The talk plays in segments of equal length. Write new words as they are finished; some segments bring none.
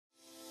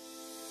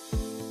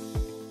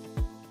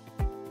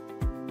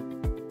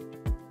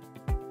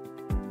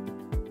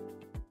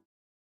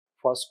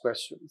first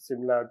question,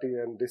 similarity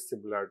and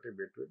dissimilarity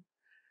between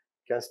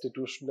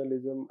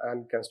constitutionalism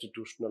and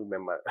constitutional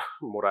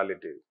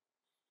morality.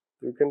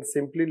 You can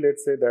simply,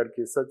 let's say that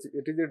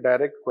it is a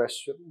direct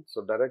question.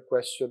 So direct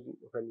question,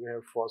 when you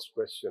have first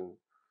question,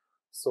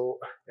 so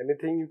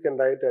anything you can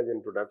write as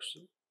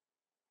introduction.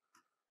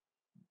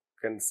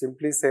 You can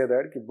simply say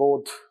that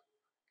both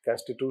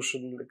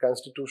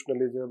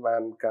constitutionalism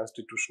and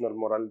constitutional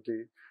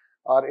morality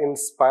are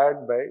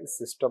inspired by a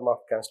system of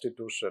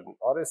constitution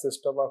or a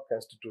system of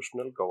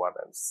constitutional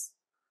governance.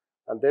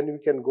 And then we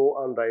can go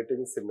on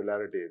writing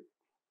similarity.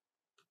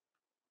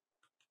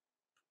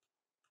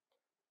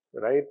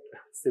 Right?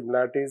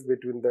 Similarities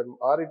between them,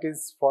 or it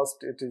is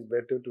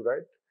better to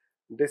write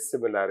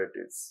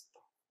dissimilarities.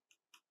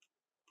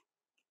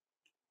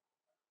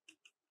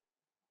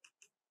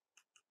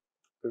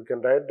 You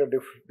can write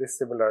the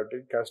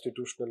dissimilarity,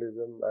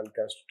 constitutionalism and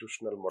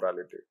constitutional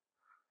morality.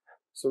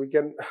 So we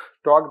can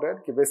talk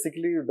that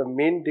basically the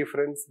main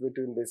difference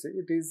between this,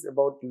 it is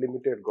about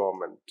limited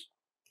government.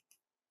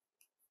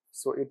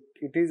 So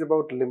it is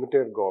about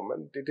limited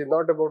government. It is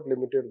not about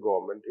limited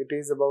government. It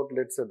is about,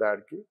 let's say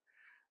that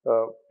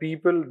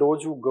people,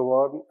 those who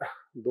govern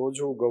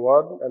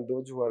and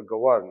those who are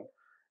governed.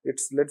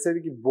 It's, let's say,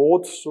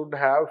 both should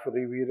have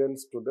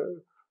reverence to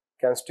the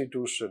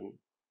constitution.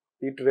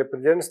 It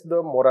represents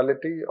the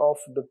morality of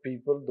the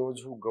people,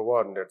 those who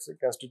govern. Let's say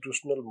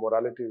constitutional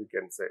morality, we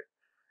can say.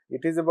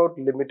 It is about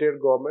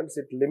limited governments.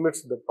 It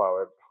limits the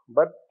power,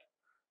 but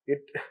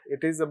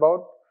it is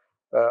about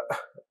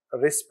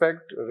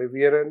respect,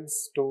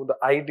 reverence to the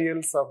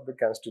ideals of the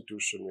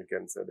constitution. We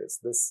can say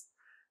this.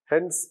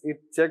 Hence, it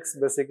checks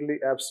basically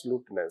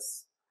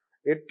absoluteness.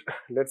 It,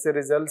 let's say,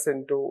 results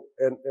into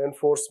an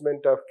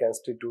enforcement of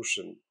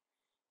constitution,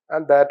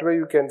 and that way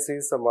you can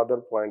see some other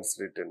points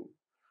written.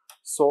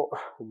 So,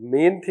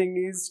 main thing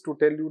is to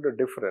tell you the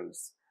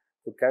difference.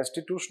 So,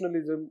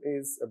 constitutionalism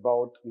is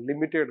about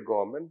limited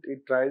government.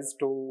 It tries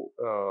to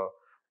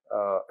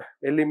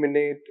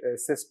eliminate a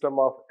system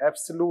of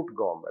absolute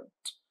government.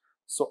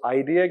 So,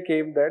 idea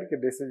came that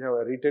this is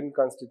a written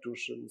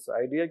constitution. So,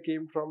 idea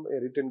came from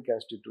a written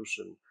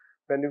constitution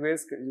when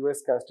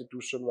US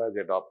constitution was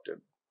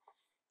adopted.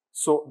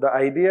 So, the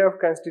idea of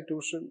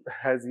constitution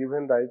has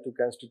given rise to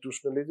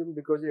constitutionalism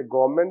because a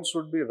government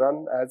should be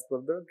run as per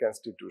the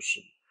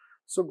constitution.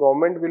 So,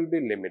 government will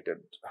be limited.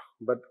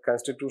 But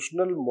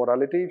constitutional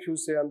morality, if you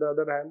say on the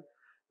other hand,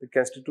 the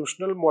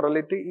constitutional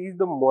morality is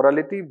the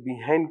morality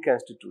behind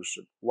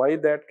constitution. Why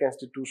that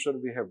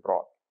constitution we have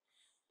brought?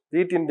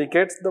 It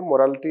indicates the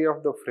morality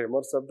of the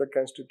framers of the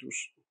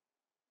constitution.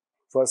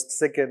 First,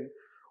 second,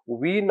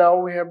 we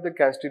now have the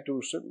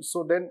constitution.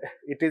 So, then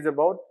it is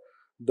about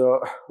the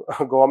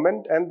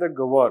government and the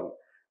governed.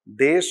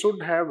 They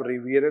should have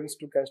reverence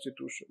to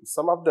constitution.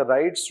 Some of the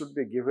rights should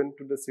be given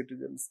to the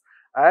citizens,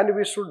 and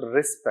we should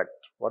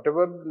respect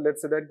whatever,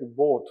 let's say that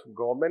both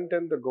government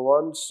and the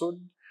governed should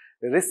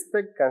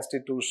respect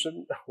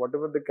constitution,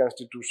 whatever the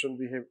constitution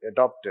we have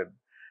adopted.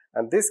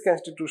 And this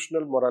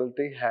constitutional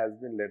morality has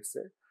been, let's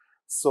say,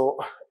 so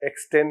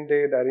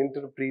extended or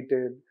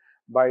interpreted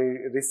by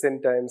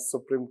recent times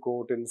Supreme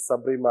Court in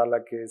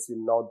Sabrimala case,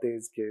 in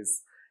Nowadays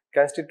case.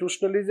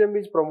 Constitutionalism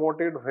is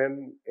promoted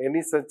when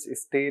any such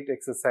state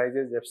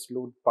exercises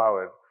absolute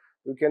power.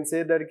 You can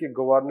say that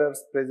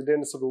governors,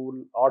 president's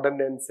rule,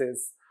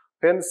 ordinances,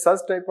 when such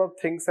type of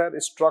things are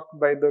struck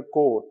by the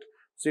court,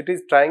 so it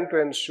is trying to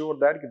ensure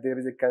that there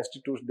is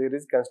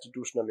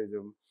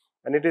constitutionalism,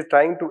 and it is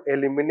trying to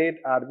eliminate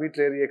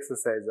arbitrary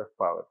exercise of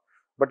power.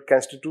 But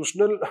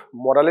constitutional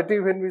morality,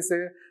 when we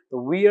say,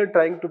 we are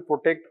trying to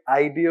protect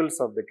ideals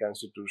of the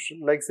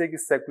constitution, like say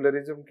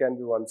secularism can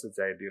be one such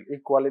ideal,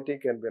 equality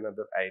can be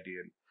another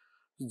ideal,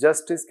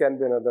 justice can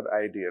be another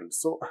ideal.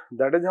 So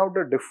that is how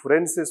the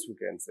differences we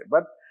can say.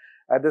 But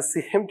at the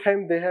same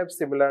time, they have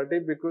similarity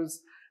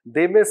because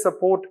they may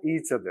support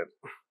each other.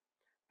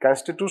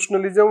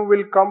 Constitutionalism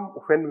will come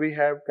when we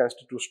have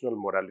constitutional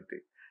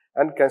morality,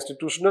 and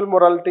constitutional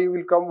morality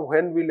will come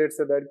when we, let's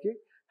say that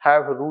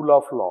have rule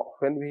of law,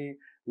 when we,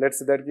 let's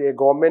say that a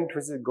government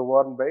which is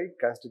governed by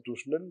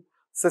constitutional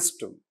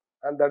system.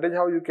 And that is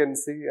how you can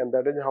see, and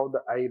that is how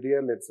the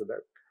idea, let's say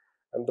that.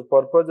 And the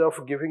purpose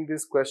of giving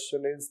this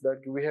question is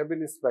that we have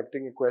been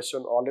expecting a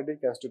question already,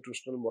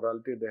 constitutional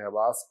morality they have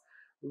asked.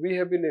 We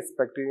have been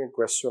expecting a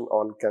question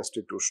on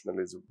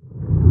constitutionalism.